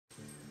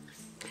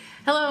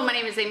Hello, my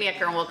name is Amy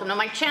Ecker and welcome to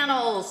my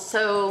channel.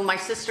 So my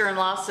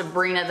sister-in-law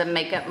Sabrina, the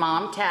makeup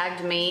mom,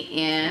 tagged me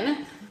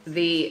in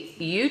the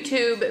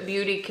YouTube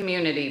beauty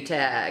community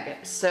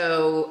tag.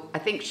 So I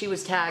think she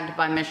was tagged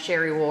by Miss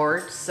Sherry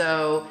Ward.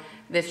 So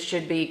this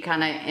should be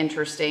kind of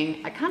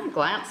interesting. I kind of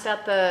glanced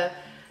at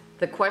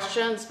the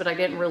questions, but I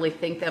didn't really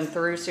think them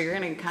through. So you're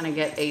going to kind of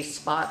get a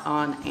spot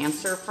on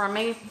answer from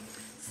me.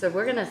 So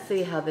we're going to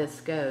see how this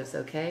goes,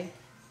 okay?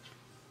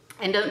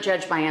 And don't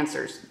judge my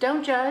answers.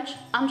 Don't judge.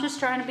 I'm just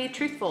trying to be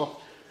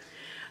truthful.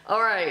 All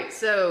right,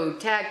 so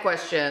tag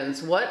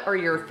questions. What are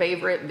your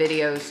favorite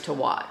videos to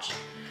watch?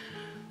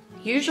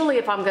 Usually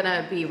if I'm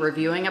gonna be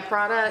reviewing a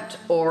product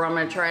or I'm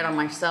gonna try it on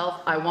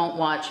myself, I won't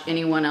watch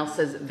anyone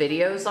else's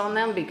videos on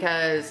them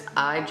because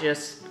I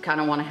just kind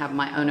of want to have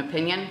my own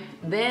opinion.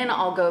 Then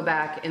I'll go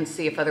back and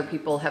see if other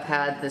people have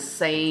had the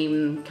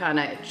same kind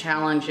of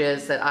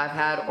challenges that I've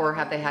had or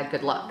have they had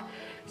good luck.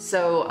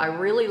 So I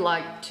really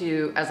like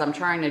to, as I'm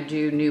trying to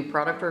do new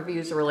product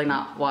reviews, really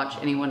not watch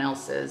anyone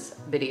else's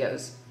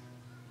videos.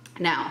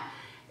 Now,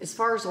 as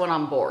far as when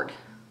I'm bored,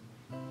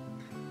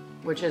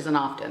 which isn't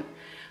often,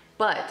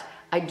 but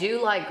I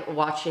do like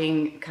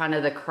watching kind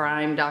of the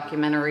crime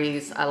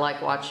documentaries. I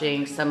like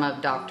watching some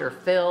of Dr.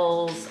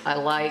 Phil's. I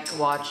like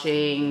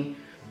watching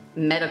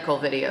medical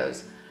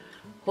videos.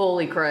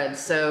 Holy crud.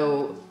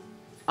 So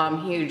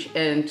I'm huge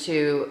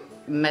into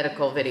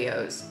medical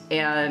videos.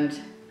 And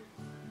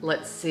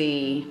let's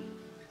see.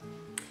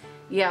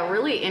 Yeah,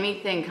 really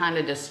anything kind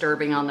of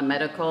disturbing on the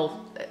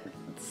medical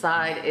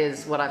side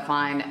is what I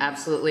find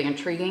absolutely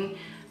intriguing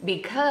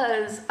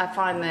because I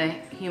find the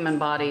human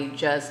body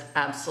just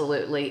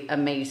absolutely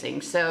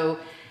amazing. So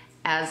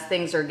as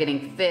things are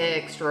getting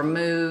fixed,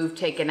 removed,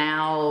 taken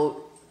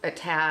out,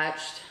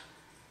 attached,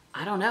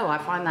 I don't know, I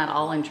find that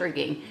all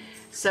intriguing.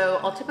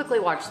 So I'll typically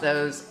watch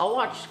those. I'll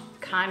watch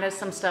kind of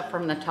some stuff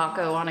from the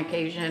taco on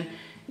occasion.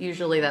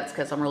 Usually that's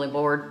because I'm really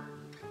bored.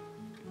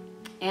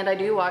 And I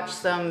do watch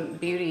some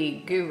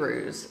beauty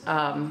gurus,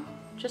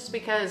 just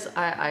because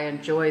I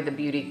enjoy the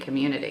beauty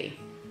community.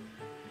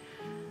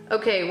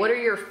 Okay, what are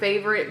your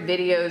favorite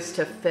videos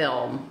to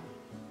film?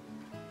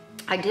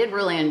 I did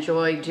really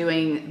enjoy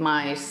doing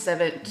my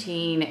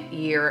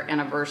 17-year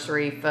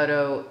anniversary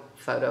photo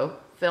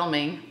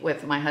filming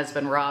with my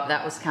husband Rob.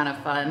 That was kind of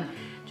fun,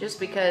 just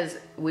because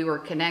we were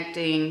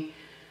connecting.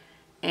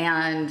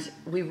 And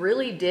we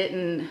really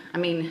didn't,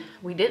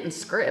 we didn't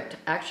script.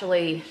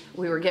 Actually,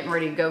 we were getting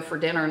ready to go for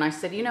dinner and I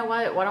said, you know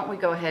what, why don't we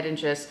go ahead and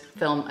just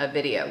film a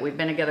video? We've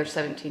been together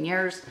 17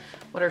 years.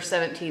 What are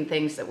 17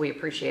 things that we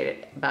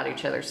appreciated about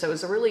each other? So it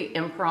was a really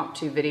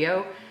impromptu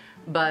video,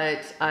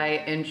 but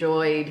I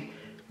enjoyed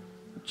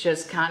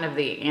just kind of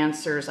the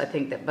answers I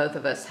think that both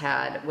of us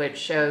had, which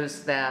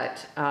shows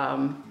that,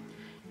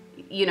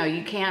 you know,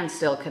 you can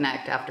still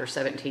connect after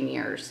 17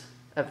 years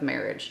of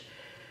marriage.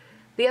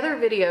 The other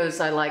videos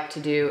I like to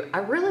do, I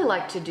really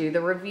like to do the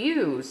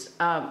reviews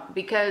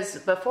because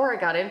before I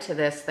got into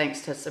this,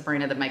 thanks to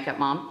Sabrina the makeup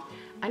mom,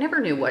 I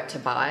never knew what to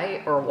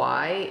buy or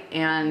why.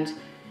 And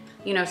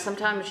you know,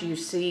 sometimes you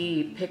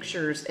see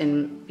pictures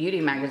in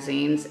beauty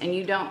magazines and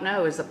you don't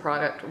know, is the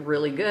product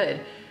really good?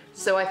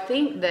 So I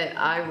think that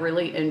I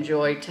really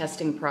enjoy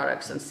testing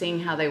products and seeing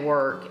how they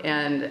work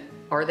and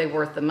are they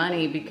worth the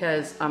money,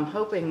 because I'm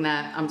hoping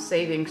that I'm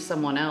saving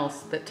someone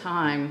else the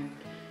time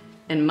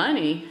and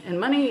money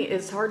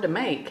is hard to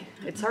make.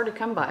 It's hard to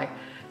come by.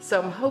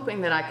 So I'm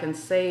hoping that I can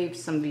save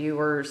some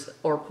viewers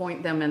or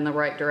point them in the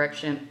right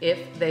direction if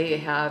they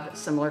have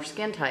similar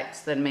skin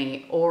types than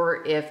me,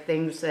 or if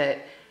things that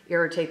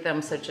irritate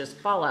them, such as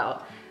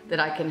fallout, that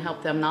I can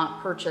help them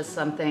not purchase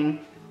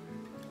something,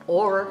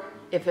 or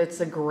if it's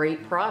a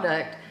great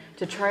product,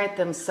 to try it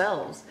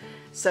themselves.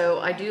 So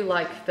I do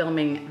like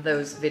filming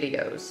those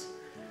videos.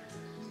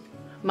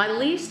 My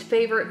least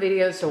favorite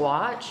videos to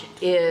watch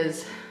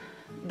is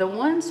the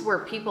ones where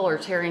people are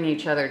tearing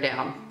each other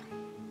down.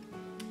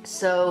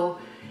 So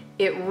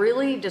it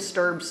really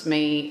disturbs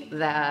me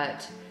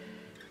that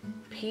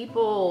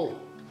people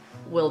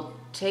will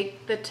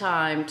take the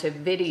time to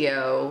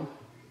video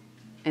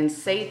and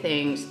say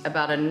things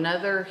about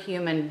another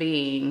human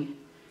being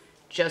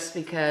just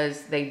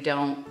because they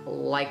don't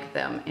like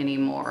them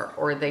anymore,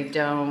 or they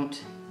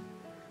don't,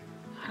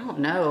 I don't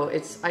know,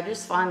 I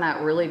just find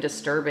that really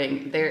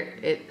disturbing.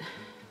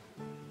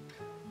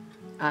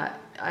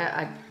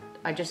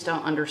 I just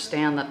don't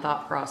understand the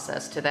thought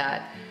process to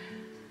that.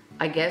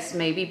 I guess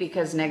maybe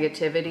because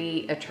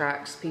negativity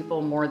attracts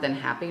people more than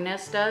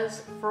happiness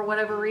does for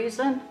whatever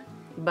reason,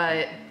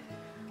 but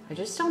I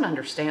just don't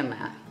understand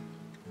that.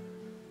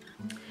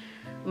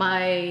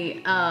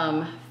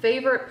 My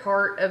favorite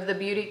part of the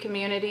beauty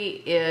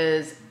community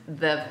is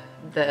the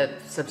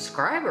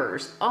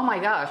subscribers. Oh my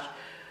gosh.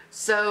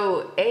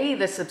 So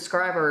the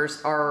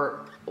subscribers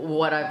are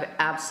what I've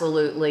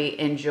absolutely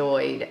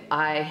enjoyed.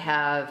 I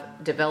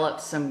have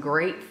developed some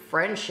great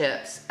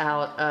friendships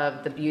out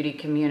of the beauty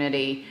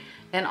community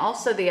and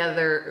also the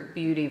other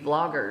beauty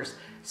vloggers.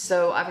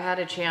 So I've had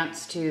a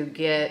chance to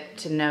get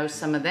to know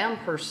some of them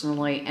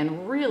personally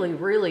and really,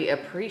 really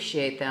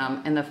appreciate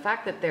them. And the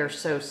fact that they're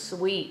so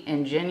sweet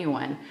and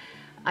genuine.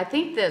 I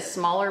think the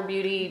smaller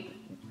YouTube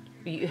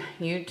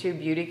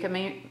beauty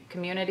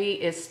community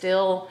is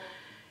still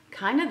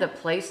kind of the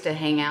place to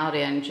hang out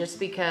in, just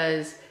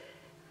because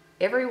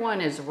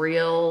everyone is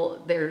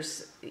real.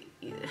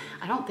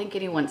 I don't think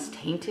anyone's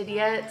tainted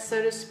yet,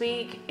 so to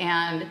speak,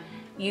 and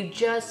you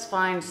just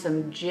find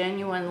some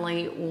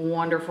genuinely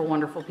wonderful,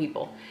 wonderful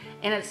people.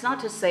 And it's not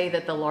to say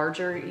that the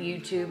larger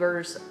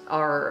YouTubers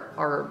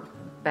are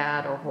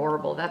bad or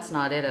horrible. That's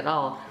not it at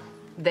all.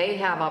 They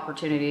have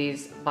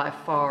opportunities by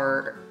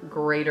far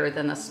greater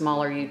than the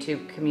smaller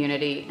YouTube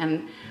community,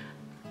 and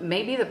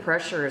maybe the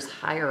pressure is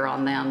higher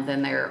on them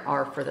than there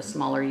are for the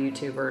smaller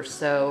YouTubers.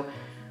 So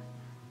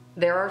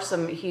there are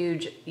some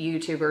huge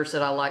YouTubers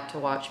that I like to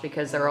watch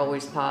because they're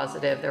always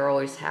positive, they're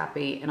always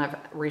happy, and I've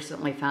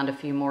recently found a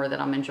few more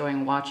that I'm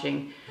enjoying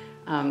watching.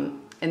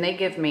 And they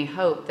give me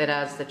hope that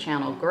as the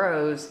channel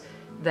grows,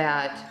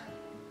 that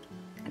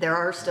there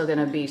are still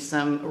gonna be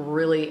some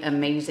really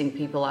amazing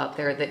people out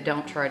there that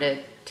don't try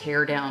to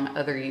tear down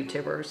other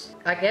YouTubers.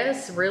 I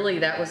guess really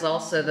that was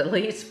also the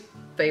least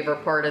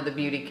favorite part of the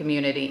beauty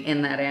community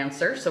in that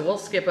answer, so we'll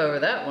skip over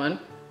that one.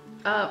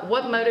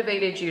 What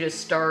motivated you to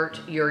start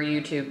your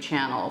YouTube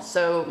channel?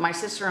 So my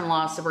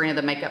sister-in-law, Sabrina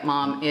the Makeup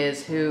Mom,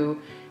 is who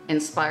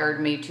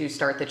inspired me to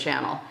start the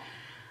channel.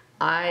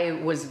 I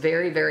was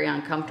very, very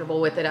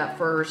uncomfortable with it at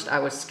first. I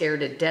was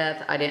scared to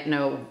death. I didn't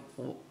know,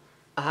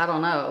 I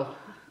don't know.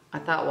 I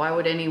thought, why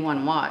would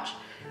anyone watch?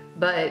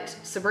 But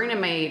Sabrina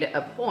made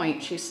a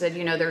point. She said,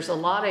 you know, there's a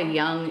lot of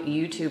young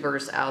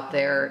YouTubers out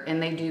there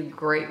and they do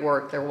great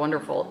work. They're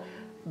wonderful.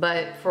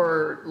 But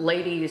for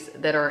ladies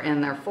that are in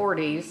their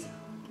 40s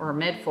or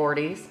mid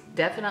 40s,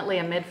 definitely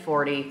a mid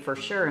 40 for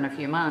sure in a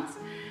few months,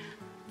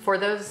 for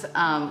those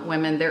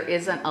women, there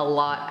isn't a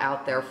lot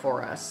out there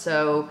for us.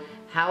 So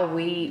how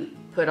we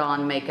put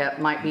on makeup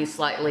might be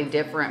slightly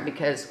different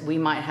because we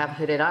might have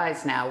hooded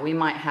eyes now. We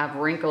might have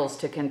wrinkles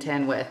to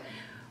contend with.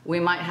 We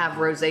might have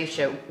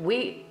rosacea.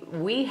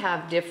 We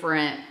have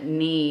different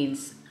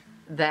needs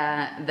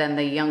than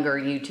the younger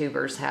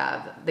YouTubers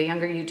have. The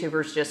younger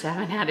YouTubers just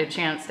haven't had a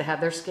chance to have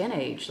their skin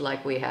age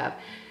like we have.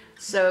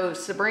 So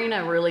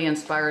Sabrina really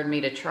inspired me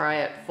to try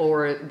it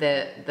for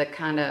the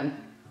kind of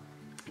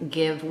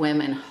give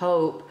women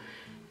hope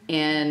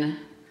in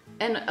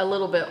a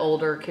little bit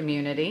older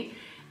community.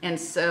 And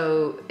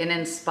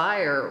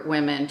inspire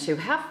women to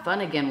have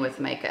fun again with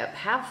makeup.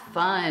 Have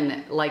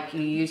fun like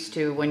you used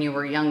to when you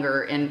were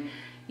younger and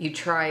you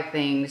try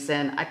things.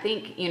 And I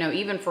think, you know,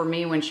 even for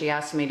me, when she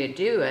asked me to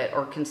do it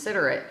or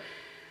consider it,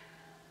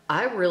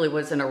 I really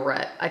was in a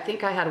rut. I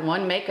think I had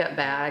one makeup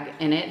bag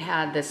and it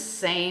had the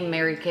same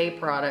Mary Kay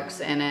products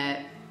in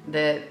it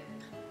that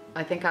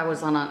I think I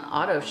was on an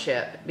auto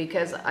ship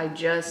because I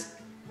just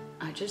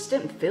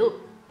didn't feel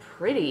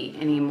pretty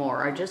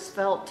anymore. I just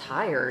felt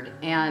tired.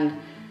 And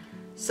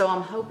so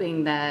I'm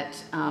hoping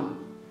that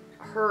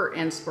her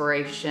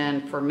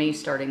inspiration for me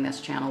starting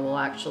this channel will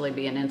actually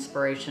be an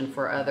inspiration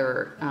for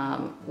other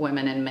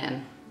women and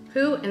men.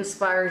 Who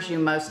inspires you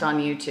most on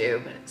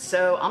YouTube?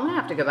 So I'm gonna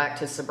have to go back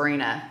to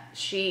Sabrina.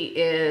 She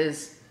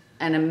is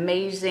an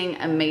amazing,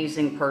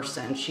 amazing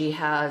person. She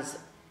has,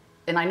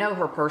 and I know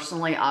her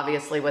personally,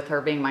 obviously with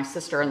her being my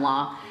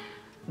sister-in-law,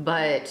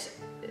 but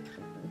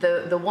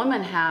the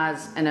woman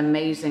has an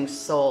amazing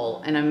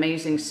soul, an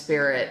amazing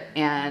spirit,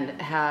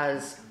 and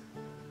has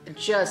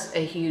just a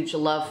huge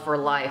love for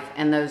life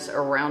and those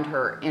around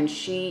her, and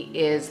she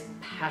is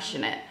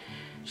passionate.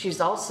 She's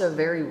also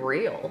very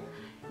real.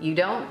 You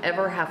don't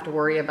ever have to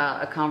worry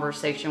about a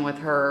conversation with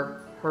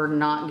her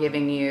not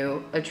giving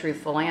you a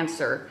truthful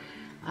answer.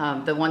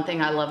 The one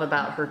thing I love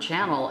about her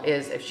channel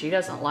is if she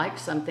doesn't like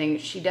something,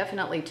 she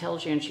definitely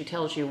tells you, and she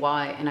tells you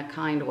why in a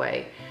kind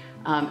way.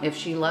 If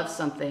she loves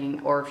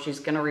something or if she's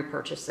gonna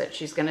repurchase it,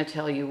 she's gonna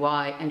tell you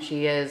why, and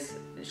she is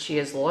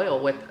loyal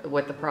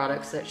with the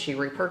products that she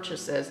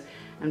repurchases.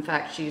 In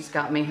fact, she's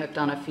got me hooked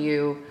on a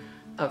few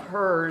of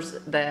hers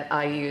that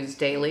I use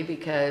daily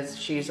because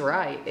she's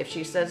right. If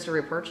she says to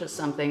repurchase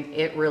something,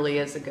 it really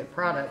is a good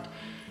product.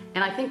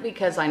 And I think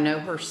because I know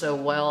her so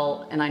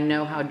well and I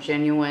know how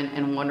genuine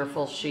and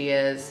wonderful she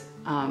is,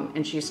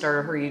 and she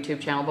started her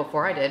YouTube channel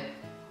before I did,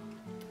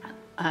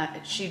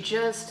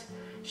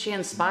 she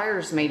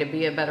inspires me to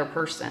be a better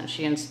person.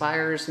 She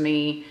inspires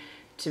me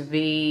to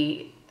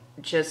be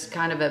just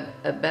kind of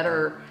a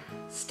better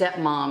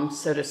stepmom,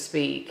 so to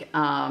speak,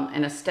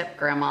 and a step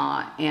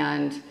grandma.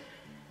 And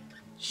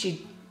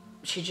she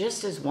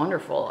just is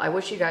wonderful. I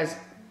wish you guys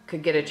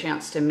could get a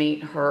chance to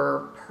meet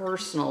her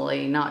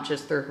personally, not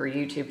just through her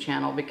YouTube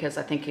channel, because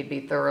I think you'd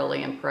be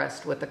thoroughly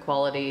impressed with the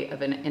quality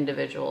of an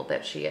individual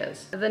that she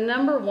is. The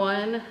number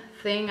one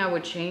thing I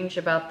would change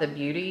about the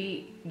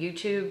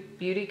YouTube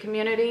beauty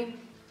community,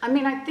 I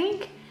mean, I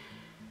think,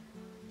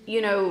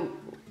 you know,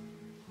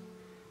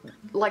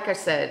 like I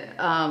said,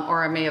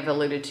 or I may have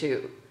alluded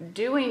to,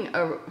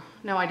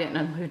 no, I didn't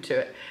allude to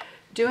it.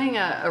 Doing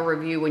a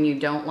review when you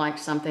don't like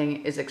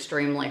something is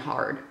extremely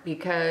hard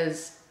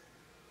because,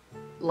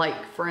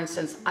 like, for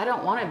instance, I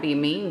don't want to be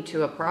mean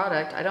to a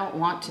product. I don't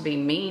want to be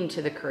mean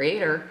to the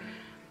creator,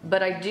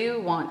 but I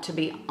do want to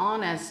be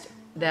honest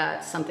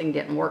that something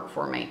didn't work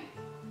for me.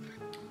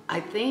 I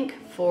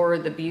think for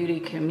the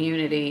beauty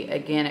community,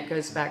 again, it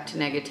goes back to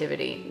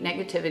negativity.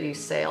 Negativity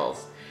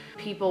sells.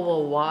 People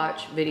will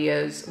watch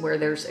videos where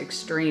there's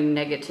extreme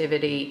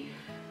negativity,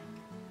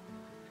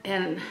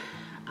 and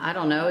I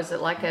don't know, is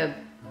it like a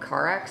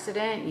car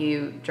accident?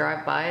 You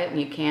drive by it and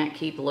you can't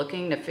keep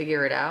looking to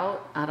figure it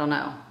out? I don't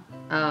know.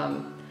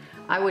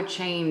 I would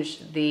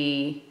change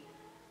the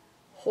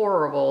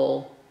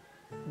horrible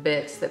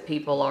bits that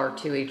people are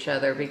to each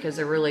other, because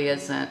there really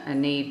isn't a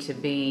need to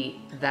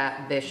be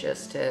that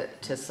vicious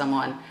to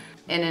someone.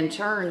 And in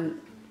turn,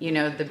 you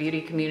know, the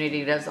beauty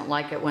community doesn't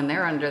like it when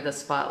they're under the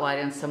spotlight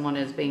and someone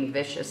is being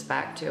vicious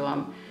back to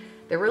them.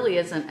 There really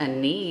isn't a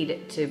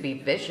need to be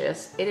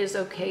vicious. It is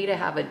okay to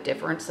have a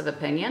difference of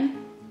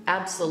opinion.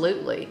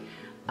 Absolutely.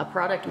 A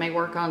product may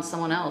work on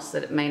someone else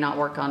that it may not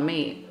work on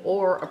me,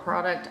 or a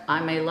product I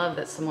may love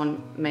that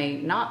someone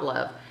may not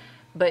love,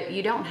 but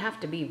you don't have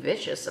to be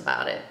vicious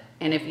about it.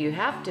 And if you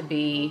have to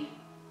be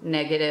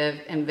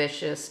negative and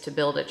vicious to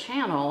build a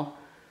channel,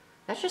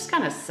 that's just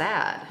kind of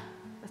sad.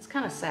 That's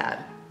kind of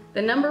sad.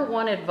 The number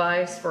one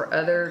advice for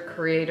other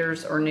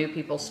creators or new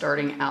people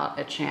starting out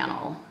a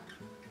channel.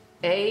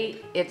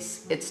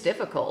 It's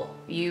difficult.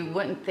 You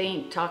wouldn't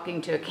think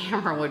talking to a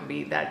camera would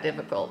be that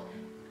difficult.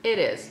 It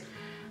is.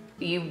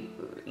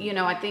 You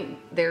know, I think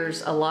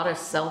there's a lot of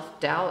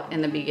self-doubt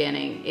in the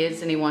beginning.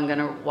 Is anyone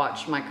gonna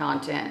watch my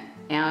content?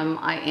 Am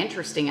I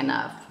interesting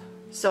enough?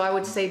 So I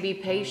would say be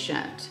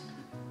patient,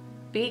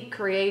 be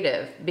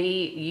creative,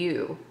 be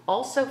you.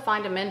 Also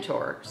find a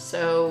mentor.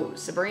 So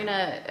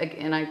Sabrina,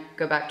 and I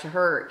go back to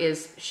her,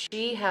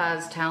 she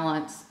has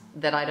talents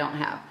that I don't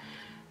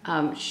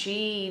have.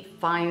 She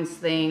finds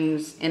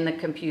things in the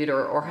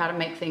computer, or how to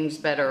make things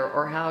better,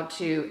 or how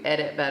to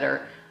edit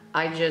better.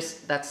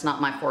 That's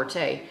not my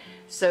forte.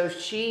 So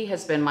she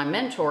has been my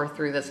mentor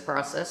through this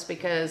process,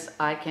 because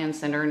I can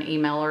send her an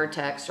email or a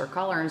text or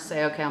call her and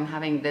say, okay, I'm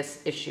having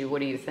this issue. What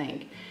do you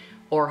think?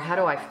 Or how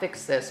do I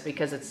fix this?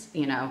 Because it's,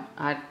 you know,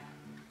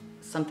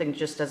 something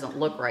just doesn't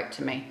look right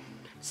to me.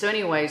 So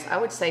anyways, I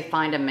would say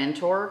find a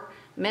mentor.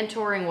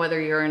 Mentoring, whether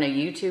you're in a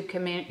YouTube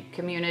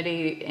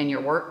community, in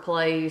your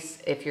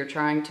workplace, if you're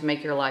trying to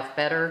make your life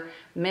better,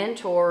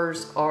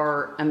 mentors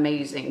are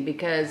amazing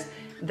because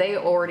they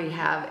already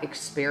have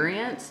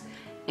experience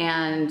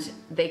and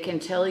they can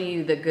tell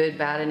you the good,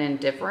 bad, and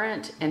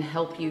indifferent and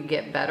help you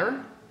get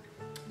better.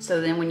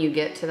 So then when you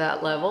get to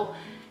that level,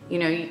 you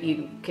know,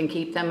 you can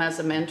keep them as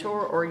a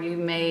mentor, or you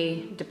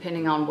may,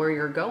 depending on where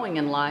you're going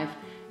in life,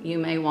 you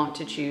may want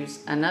to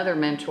choose another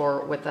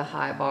mentor with a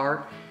high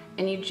bar,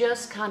 and you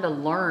just kind of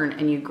learn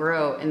and you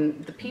grow.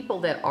 And the people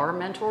that are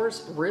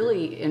mentors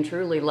really and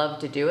truly love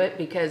to do it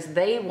because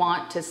they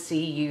want to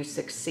see you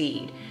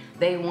succeed.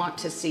 They want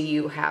to see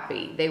you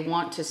happy. They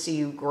want to see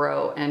you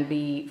grow and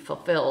be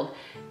fulfilled.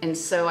 And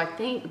so I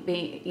think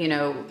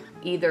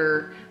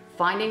either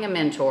finding a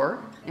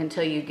mentor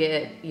until you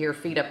get your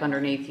feet up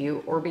underneath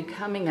you, or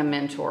becoming a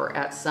mentor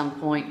at some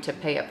point to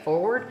pay it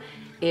forward,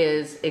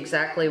 is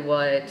exactly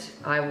what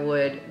I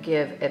would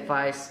give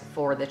advice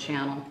for the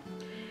channel.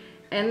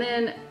 And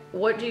then,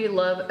 what do you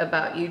love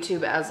about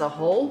YouTube as a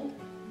whole?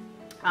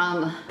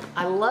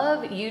 I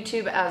love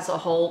YouTube as a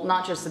whole,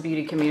 not just the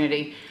beauty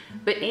community,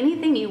 but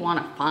anything you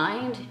want to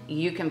find,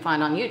 you can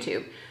find on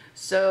YouTube.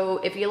 So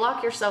if you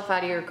lock yourself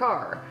out of your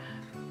car,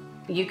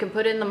 you can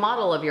put in the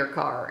model of your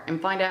car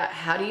and find out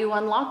how do you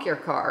unlock your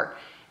car.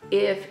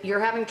 If you're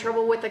having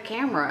trouble with a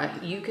camera,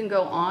 you can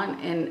go on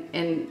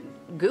and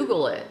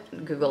Google it.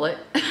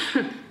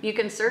 You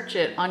can search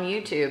it on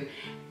YouTube,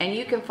 and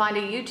you can find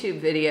a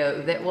YouTube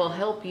video that will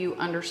help you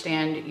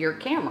understand your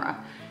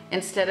camera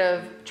instead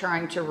of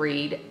trying to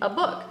read a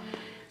book.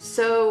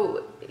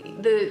 So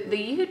the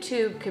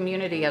YouTube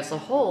community as a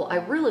whole, I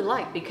really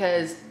like,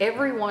 because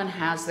everyone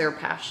has their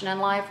passion in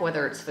life,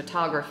 whether it's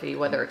photography,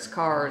 whether it's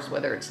cars,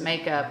 whether it's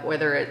makeup,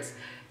 whether it's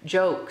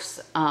jokes,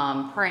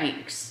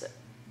 pranks,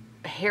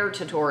 hair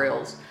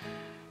tutorials.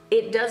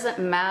 It doesn't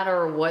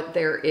matter what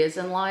there is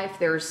in life.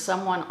 There's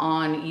someone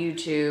on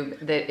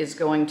YouTube that is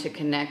going to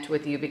connect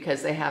with you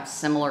because they have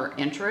similar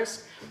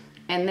interests.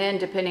 And then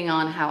depending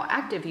on how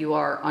active you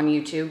are on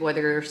YouTube,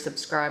 whether you're a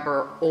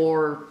subscriber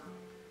or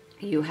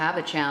you have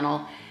a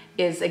channel,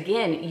 is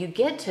again, you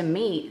get to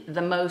meet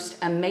the most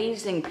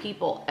amazing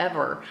people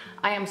ever.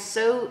 I am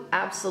so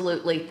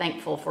absolutely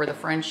thankful for the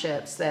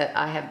friendships that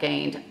I have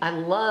gained. I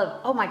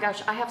love, oh my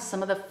gosh, I have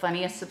some of the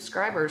funniest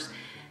subscribers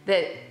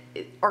that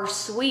are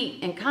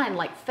sweet and kind,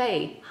 like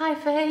Faye. Hi,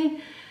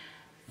 Faye.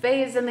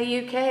 Faye is in the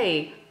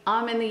UK.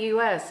 I'm in the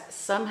US.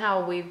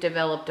 Somehow we've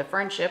developed a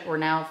friendship. We're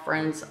now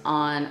friends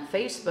on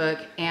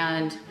Facebook.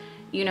 And,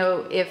 you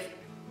know,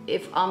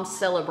 if I'm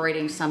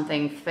celebrating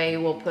something, Faye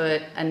will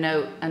put a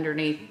note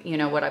underneath, you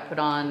know, what I put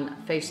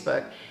on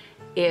Facebook.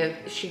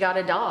 If she got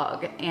a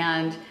dog,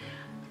 and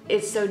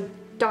it's so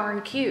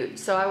darn cute.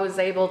 So I was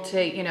able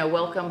to, you know,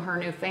 welcome her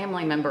new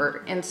family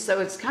member. And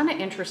so it's kind of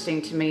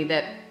interesting to me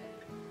that,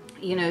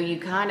 you know, you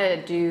kind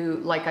of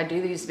do, like I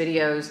do these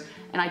videos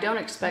and I don't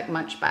expect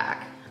much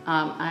back.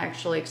 I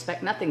actually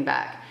expect nothing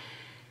back.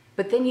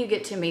 But then you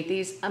get to meet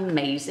these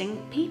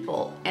amazing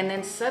people. And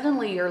then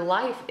suddenly your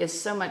life is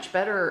so much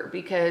better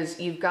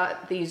because you've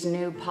got these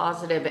new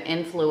positive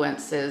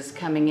influences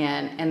coming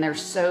in and they're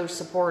so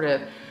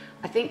supportive.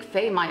 I think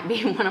Faye might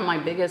be one of my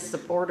biggest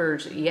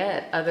supporters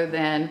yet, other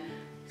than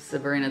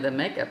Sabrina the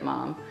Makeup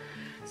Mom.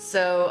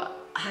 So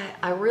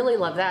I really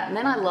love that. And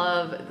then I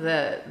love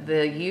the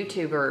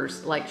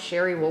YouTubers like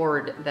Sherry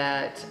Ward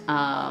that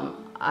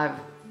I've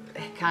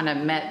kind of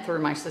met through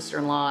my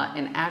sister-in-law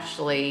and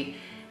Ashley.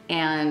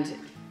 And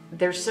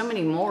there's so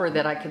many more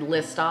that I could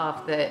list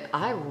off that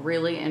I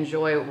really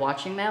enjoy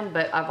watching them,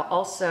 but I've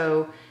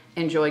also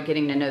enjoyed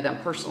getting to know them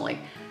personally.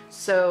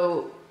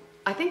 So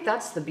I think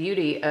that's the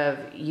beauty of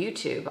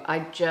YouTube. I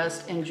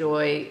just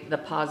enjoy the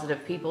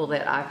positive people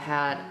that I've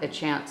had a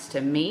chance to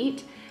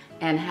meet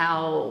and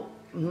how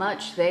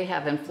much they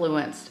have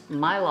influenced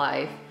my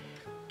life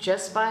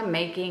just by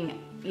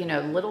making, you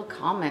know, little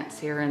comments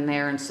here and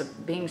there and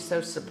being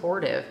so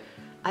supportive.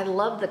 I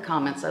love the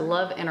comments. I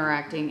love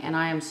interacting, and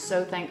I am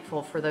so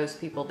thankful for those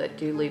people that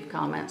do leave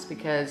comments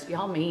because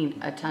y'all mean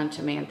a ton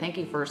to me, and thank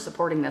you for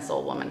supporting this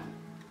old woman.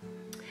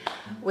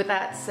 With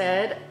that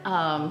said,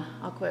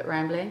 I'll quit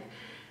rambling.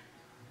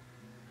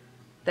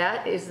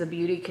 That is the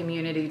beauty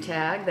community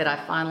tag that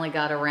I finally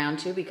got around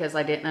to because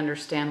I didn't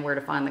understand where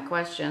to find the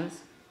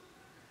questions.